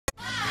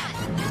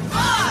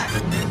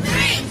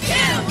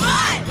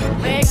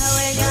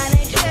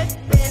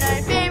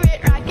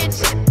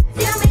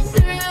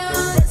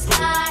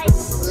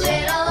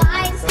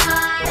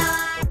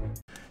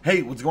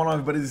Hey, what's going on,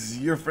 everybody? This is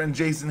your friend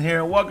Jason here,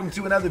 and welcome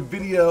to another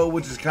video,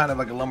 which is kind of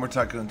like a Lumber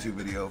Tycoon 2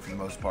 video for the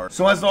most part.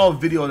 So I saw a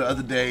video the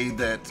other day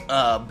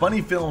that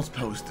Bunny Films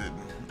posted.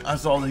 I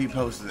saw that he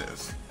posted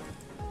this.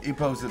 He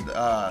posted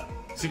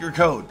secret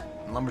code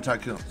in Lumber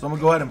Tycoon. So I'm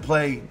gonna go ahead and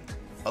play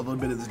a little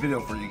bit of this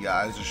video for you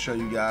guys to show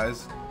you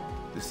guys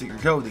the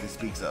secret code that he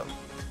speaks of.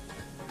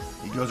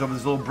 He goes over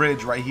this little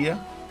bridge right here.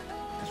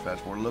 Just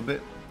fast forward a little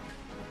bit.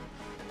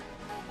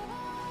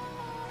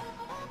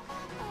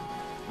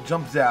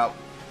 Jumps out.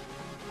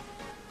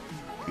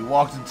 He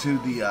walks into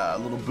the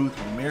little booth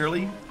with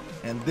Merely,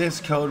 and this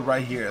code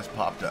right here has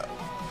popped up.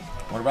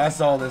 Whenever I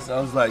saw this,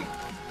 I was like,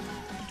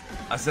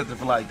 I sat there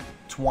for like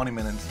 20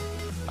 minutes.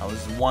 I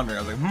was wondering,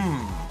 I was like,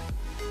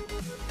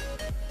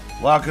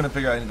 Well, I couldn't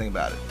figure out anything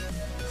about it.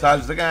 So I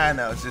was like,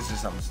 no, it's just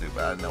something stupid.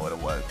 I didn't know what it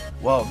was.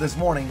 Well, this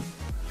morning,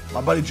 my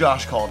buddy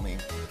Josh called me.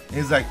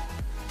 He's like,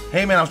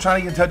 hey man, I was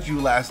trying to get in touch with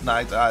you last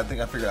night. I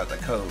think I figured out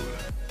that code.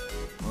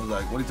 I was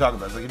like, what are you talking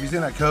about? I was like, have you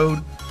seen that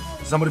code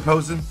somebody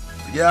posted?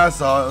 Yeah, I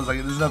saw it. I was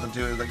like, there's nothing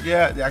to it. He was like,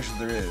 yeah,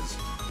 actually there is.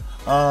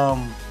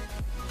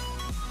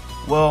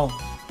 Well,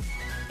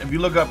 if you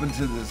look up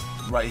into this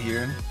right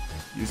here,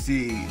 you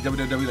see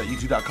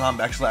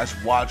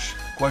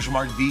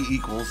www.youtube.com/watch?v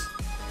equals.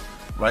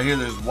 Right here,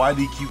 there's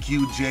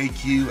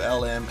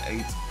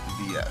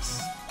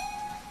YDQQJQLM8VS.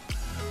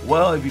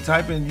 Well, if you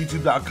type in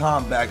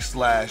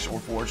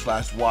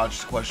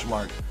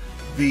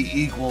youtube.com//watch?v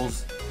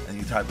equals, and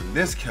you type in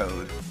this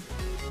code,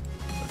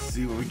 let's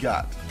see what we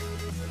got.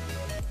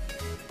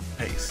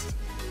 Paste.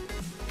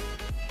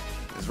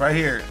 This right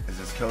here is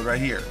this code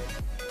right here.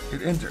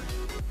 Hit enter.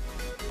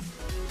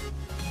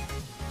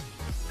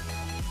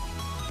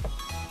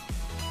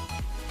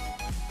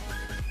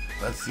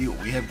 Let's see what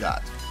we have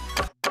got.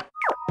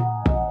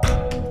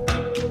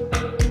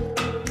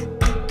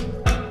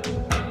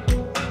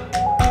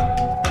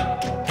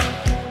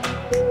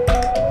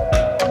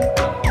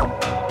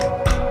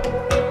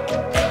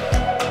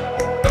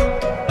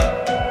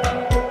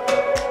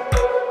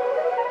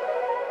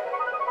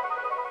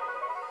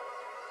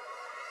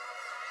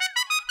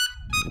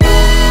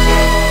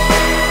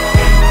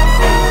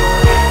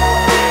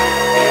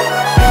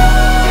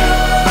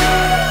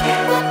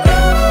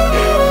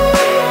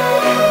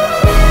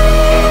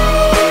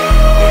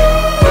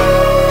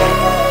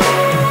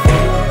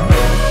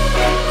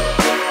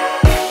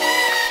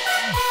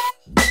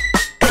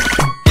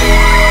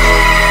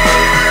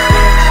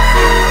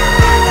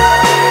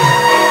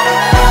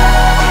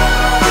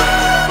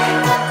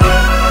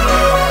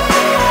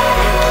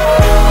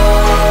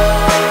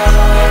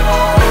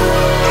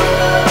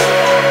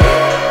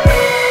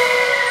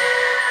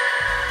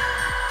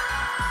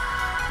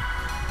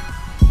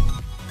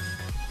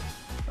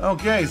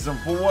 Okay, so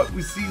for what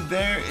we see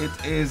there, it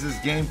is this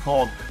game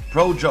called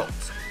Pro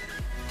Jokes.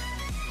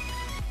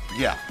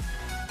 Yeah.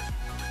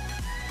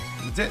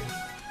 That's it.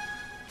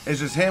 It's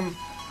just him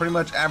pretty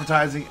much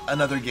advertising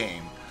another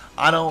game.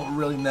 I don't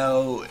really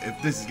know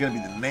if this is going to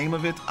be the name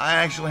of it. I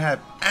actually have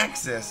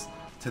access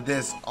to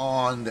this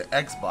on the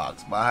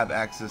Xbox, but I have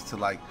access to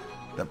like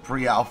the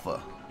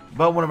pre-alpha.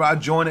 But whenever I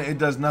join it, it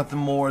does nothing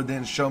more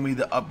than show me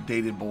the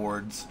updated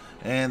boards.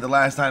 And the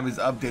last time it's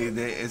updated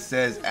it, it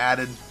says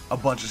added a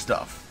bunch of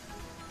stuff.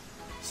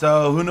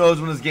 So who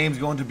knows when this game's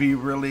going to be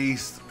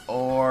released,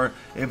 or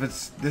if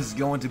this is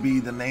going to be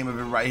the name of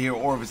it right here,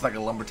 or if it's like a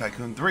Lumber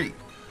Tycoon 3.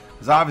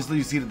 Because obviously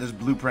you see that there's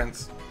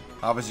blueprints.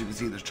 Obviously you can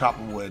see there's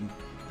chopping wood,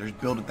 there's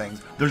building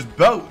things, there's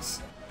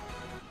boats.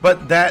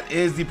 But that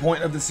is the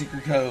point of the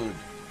secret code.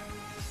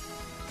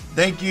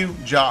 Thank you,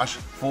 Josh,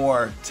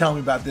 for telling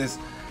me about this.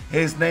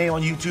 His name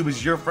on YouTube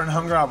is Your Friend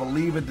Hunger. I will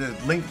leave the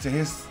link to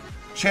his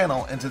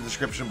channel into the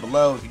description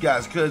below. If you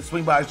guys could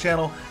swing by his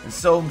channel and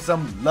show him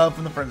some love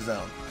from the friend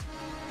zone.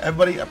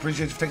 Everybody, I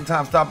appreciate you for taking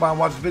time to stop by and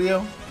watch this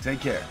video.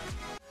 Take care.